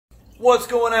What's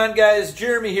going on, guys?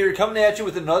 Jeremy here, coming at you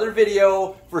with another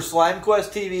video for Slime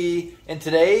Quest TV. And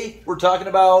today we're talking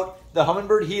about the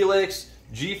Humminbird Helix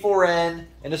G4N,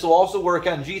 and this will also work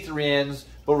on G3Ns,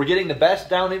 but we're getting the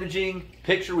best down imaging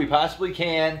picture we possibly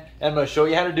can, and I'm going to show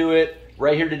you how to do it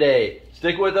right here today.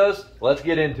 Stick with us, let's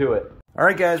get into it.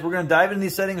 Alright guys, we're going to dive into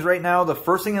these settings right now. The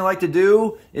first thing I like to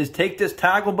do is take this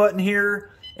toggle button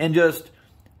here and just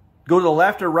go to the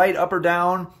left or right, up or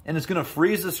down, and it's going to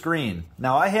freeze the screen.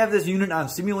 Now I have this unit on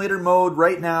simulator mode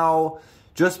right now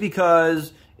just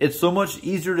because it's so much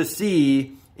easier to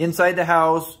see inside the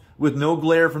house with no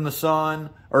glare from the sun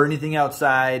or anything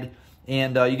outside,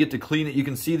 and you get to clean it. You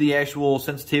can see the actual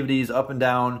sensitivities up and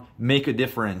down make a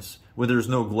difference when there's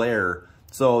no glare.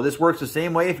 So this works the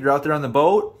same way if you're out there on the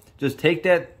boat. Just take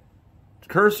that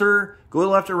cursor, go to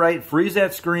the left or right, freeze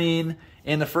that screen,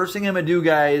 and the first thing I'm going to do,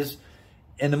 guys,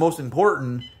 and the most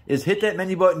important, is hit that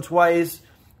menu button twice,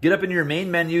 get up into your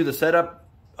main menu, the setup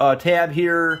tab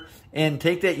here, and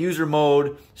take that user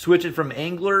mode, switch it from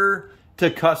angler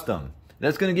to custom.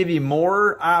 That's going to give you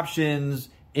more options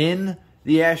in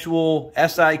the actual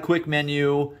SI quick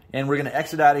menu, and we're going to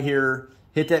exit out of here,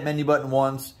 hit that menu button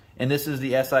once, and this is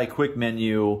the SI quick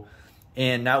menu.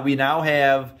 And now we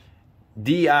have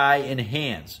DI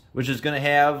Enhance, which is going to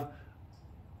have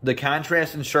the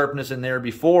contrast and sharpness in there.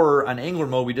 Before, on angler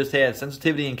mode, we just had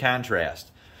sensitivity and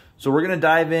contrast. So we're going to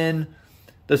dive in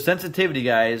the sensitivity,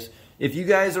 guys. If you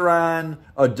guys are on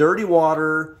a dirty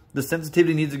water, the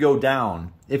sensitivity needs to go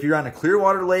down. If you're on a clear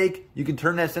water lake, you can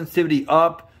turn that sensitivity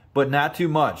up, but not too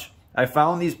much. I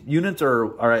found these units are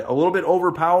a little bit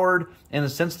overpowered, and the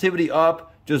sensitivity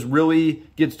up just really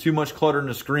gets too much clutter in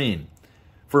the screen.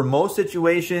 For most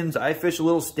situations, I fish a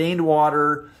little stained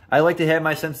water. I like to have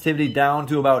my sensitivity down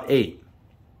to about 8.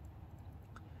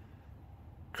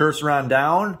 Cursor on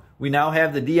down. We now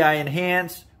have the DI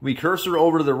Enhance. We cursor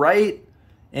over to the right,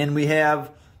 and we have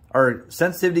our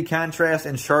sensitivity, contrast,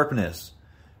 and sharpness.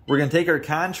 We're going to take our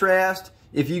contrast.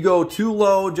 If you go too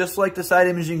low, just like the side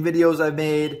imaging videos I've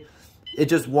made, it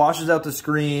just washes out the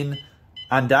screen.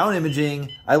 On down imaging,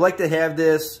 I like to have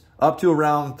this up to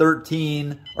around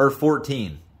 13 or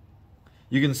 14.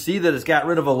 You can see that it's got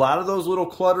rid of a lot of those little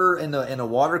clutter in the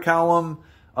water column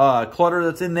clutter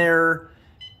that's in there.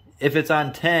 If it's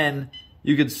on 10,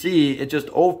 you can see it just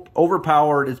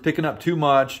overpowered. It's picking up too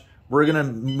much. We're going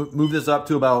to move this up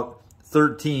to about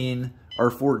 13 or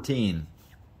 14.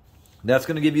 That's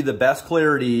going to give you the best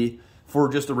clarity for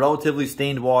just a relatively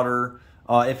stained water.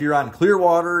 If you're on clear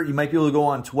water, you might be able to go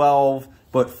on 12,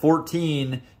 but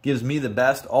 14 gives me the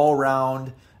best all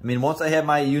around. I mean, once I have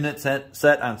my unit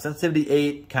set on sensitivity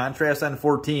 8, contrast on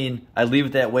 14, I leave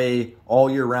it that way all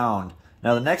year round.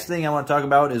 Now, the next thing I want to talk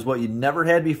about is what you never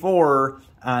had before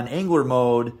on angler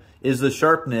mode is the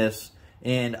sharpness.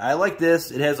 And I like this.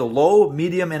 It has a low,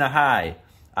 medium, and a high.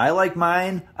 I like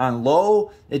mine on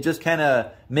low. It just kind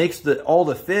of makes all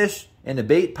the fish and the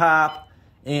bait pop.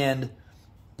 And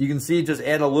you can see just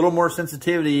add a little more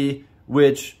sensitivity,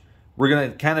 which we're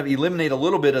going to kind of eliminate a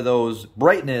little bit of those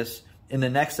brightness in the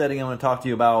next setting I'm going to talk to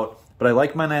you about. But I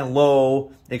like mine on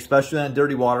low, especially on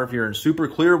dirty water. If you're in super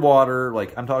clear water,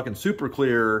 like I'm talking super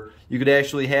clear, you could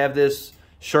actually have this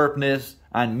sharpness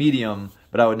on medium,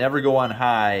 but I would never go on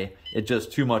high. It's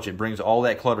just too much. It brings all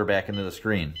that clutter back into the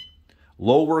screen.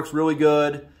 Low works really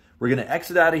good. We're going to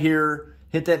exit out of here,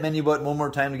 hit that menu button one more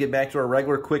time to get back to our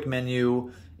regular quick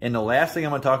menu. And the last thing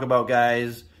I'm going to talk about,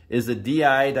 guys, is the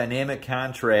DI Dynamic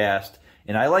Contrast.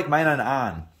 And I like mine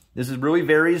on. This is really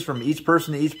varies from each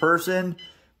person to each person,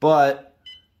 but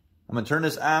I'm going to turn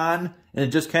this on, and it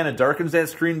just kind of darkens that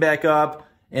screen back up,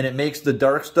 and it makes the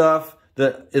dark stuff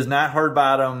that is not hard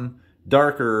bottom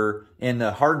darker, and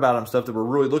the hard bottom stuff that we're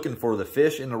really looking for, the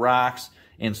fish and the rocks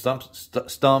and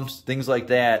stumps, things like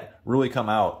that, really come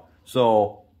out.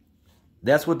 So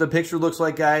that's what the picture looks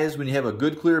like, guys, when you have a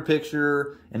good clear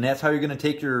picture, and that's how you're going to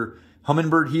take your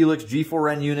Humminbird Helix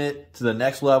G4N unit to the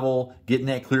next level, getting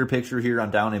that clear picture here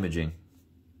on down imaging.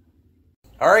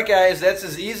 Alright guys, that's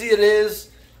as easy it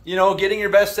is, you know, getting your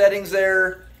best settings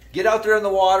there. Get out there in the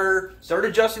water, start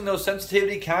adjusting those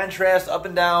sensitivity, contrast up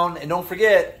and down, and don't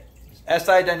forget,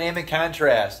 SI Dynamic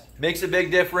Contrast. Makes a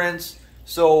big difference.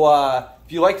 So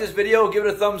if you like this video, give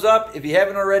it a thumbs up. If you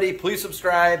haven't already, please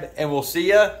subscribe, and we'll see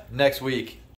you next week.